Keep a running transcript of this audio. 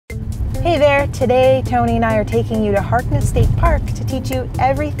Hey there, today Tony and I are taking you to Harkness State Park to teach you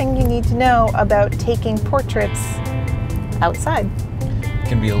everything you need to know about taking portraits outside. It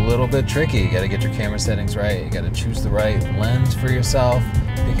can be a little bit tricky. You gotta get your camera settings right, you gotta choose the right lens for yourself,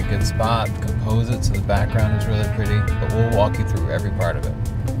 pick a good spot, compose it so the background is really pretty, but we'll walk you through every part of it.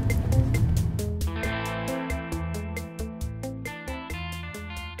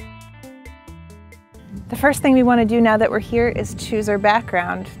 The first thing we want to do now that we're here is choose our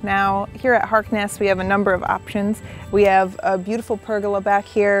background. Now, here at Harkness, we have a number of options. We have a beautiful pergola back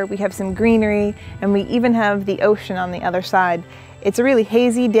here, we have some greenery, and we even have the ocean on the other side. It's a really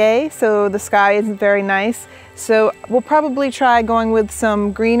hazy day, so the sky isn't very nice. So we'll probably try going with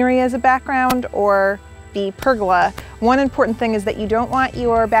some greenery as a background or the pergola. One important thing is that you don't want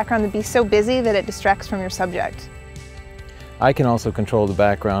your background to be so busy that it distracts from your subject. I can also control the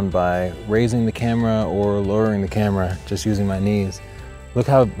background by raising the camera or lowering the camera, just using my knees. Look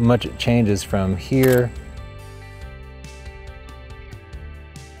how much it changes from here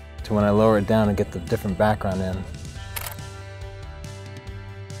to when I lower it down and get the different background in.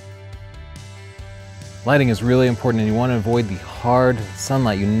 Lighting is really important, and you want to avoid the hard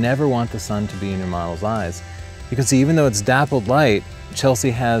sunlight. You never want the sun to be in your model's eyes. You can see even though it's dappled light, Chelsea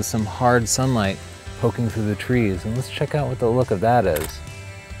has some hard sunlight poking through the trees, and let's check out what the look of that is.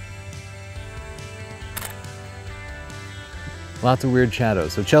 Lots of weird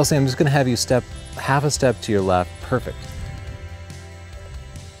shadows. So Chelsea, I'm just gonna have you step half a step to your left. Perfect.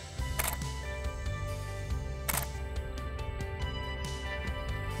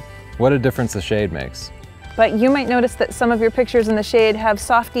 What a difference the shade makes. But you might notice that some of your pictures in the shade have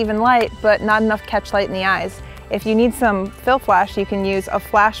soft, even light, but not enough catch light in the eyes. If you need some fill flash, you can use a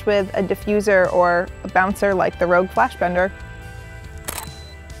flash with a diffuser or a bouncer like the Rogue Flash Bender.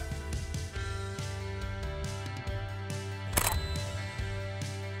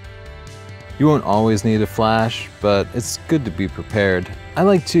 You won't always need a flash, but it's good to be prepared. I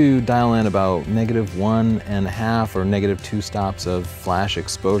like to dial in about -1.5 or -2 stops of flash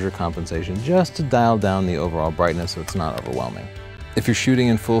exposure compensation just to dial down the overall brightness so it's not overwhelming. If you're shooting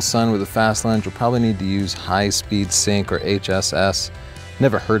in full sun with a fast lens, you'll probably need to use high-speed sync or HSS.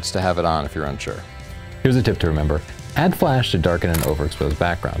 Never hurts to have it on if you're unsure. Here's a tip to remember. Add flash to darken an overexposed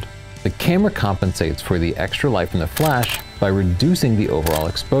background. The camera compensates for the extra light from the flash by reducing the overall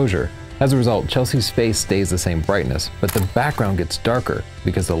exposure. As a result, Chelsea's face stays the same brightness, but the background gets darker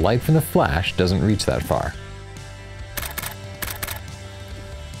because the light from the flash doesn't reach that far.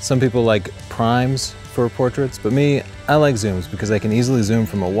 Some people like primes for portraits, but me, I like zooms because I can easily zoom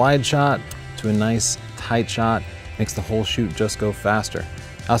from a wide shot to a nice tight shot. Makes the whole shoot just go faster.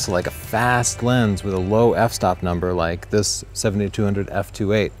 I also like a fast lens with a low f-stop number like this 7200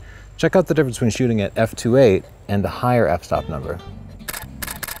 f2.8. Check out the difference between shooting at f2.8 and a higher f-stop number.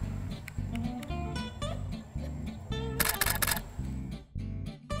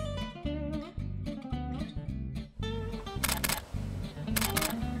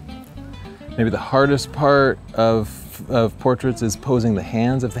 Maybe the hardest part of portraits is posing the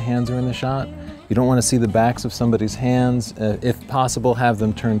hands if the hands are in the shot. You don't want to see the backs of somebody's hands. If possible, have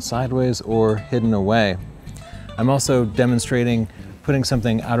them turned sideways or hidden away. I'm also demonstrating putting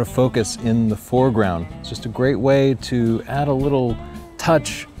something out of focus in the foreground. It's just a great way to add a little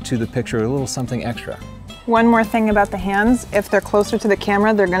touch to the picture, a little something extra. One more thing about the hands, if they're closer to the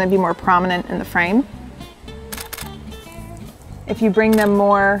camera, they're going to be more prominent in the frame. If you bring them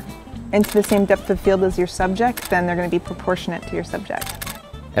more into the same depth of field as your subject, then they're going to be proportionate to your subject.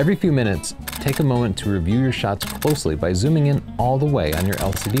 Every few minutes, take a moment to review your shots closely by zooming in all the way on your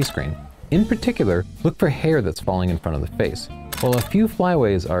LCD screen. In particular, look for hair that's falling in front of the face. While a few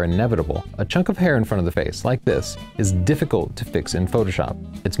flyaways are inevitable, a chunk of hair in front of the face, like this, is difficult to fix in Photoshop.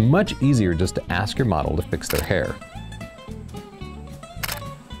 It's much easier just to ask your model to fix their hair.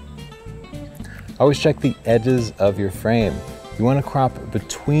 Always check the edges of your frame. You want to crop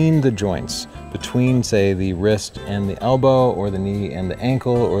between the joints, between, say, the wrist and the elbow, or the knee and the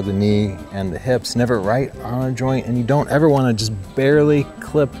ankle, or the knee and the hips, never right on a joint, and you don't ever want to just barely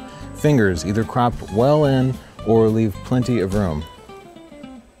clip fingers, either crop well in or leave plenty of room.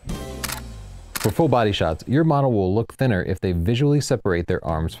 For full body shots, your model will look thinner if they visually separate their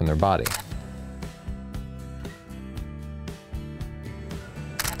arms from their body.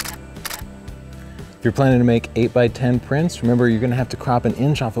 If you're planning to make 8x10 prints, remember you're going to have to crop an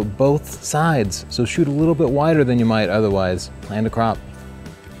inch off of both sides, so shoot a little bit wider than you might otherwise. Plan to crop.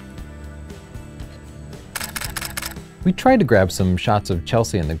 We tried to grab some shots of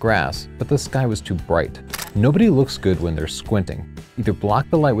Chelsea in the grass, but the sky was too bright. Nobody looks good when they're squinting. Either block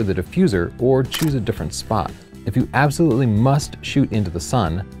the light with a diffuser or choose a different spot. If you absolutely must shoot into the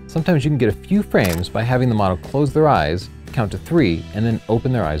sun, Sometimes you can get a few frames by having the model close their eyes, count to 3, and then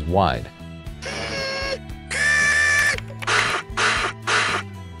open their eyes wide.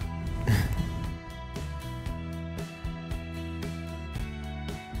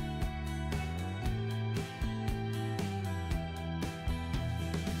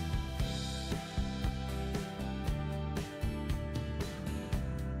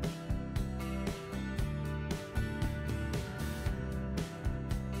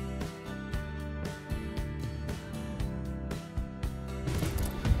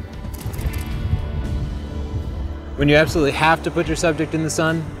 When you absolutely have to put your subject in the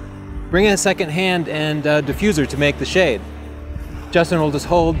sun, bring in a second hand and a diffuser to make the shade. Justin will just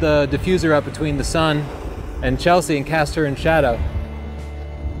hold the diffuser up between the sun and Chelsea and cast her in shadow.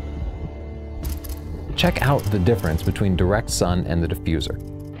 Check out the difference between direct sun and the diffuser.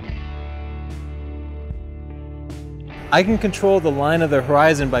 I can control the line of the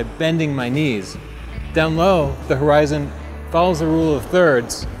horizon by bending my knees. Down low, the horizon follows the rule of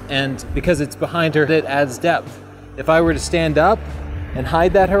thirds, and because it's behind her, it adds depth. If I were to stand up and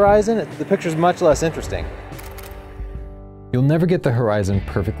hide that horizon, the picture's much less interesting. You'll never get the horizon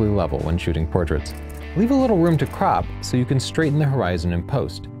perfectly level when shooting portraits. Leave a little room to crop so you can straighten the horizon in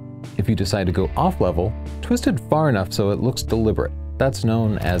post. If you decide to go off level, twist it far enough so it looks deliberate. That's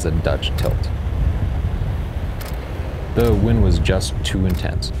known as a Dutch tilt. The wind was just too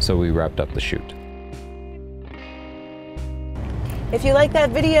intense, so we wrapped up the shoot. If you like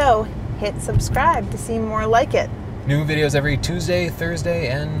that video, hit subscribe to see more like it. New videos every Tuesday, Thursday,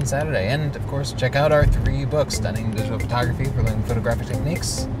 and Saturday. And of course, check out our 3 books: Stunning Digital Photography for learning photographic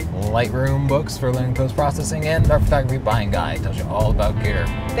techniques, Lightroom books for learning post-processing, and our photography buying guide tells you all about gear.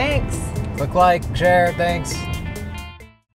 Thanks. Click like, share, thanks.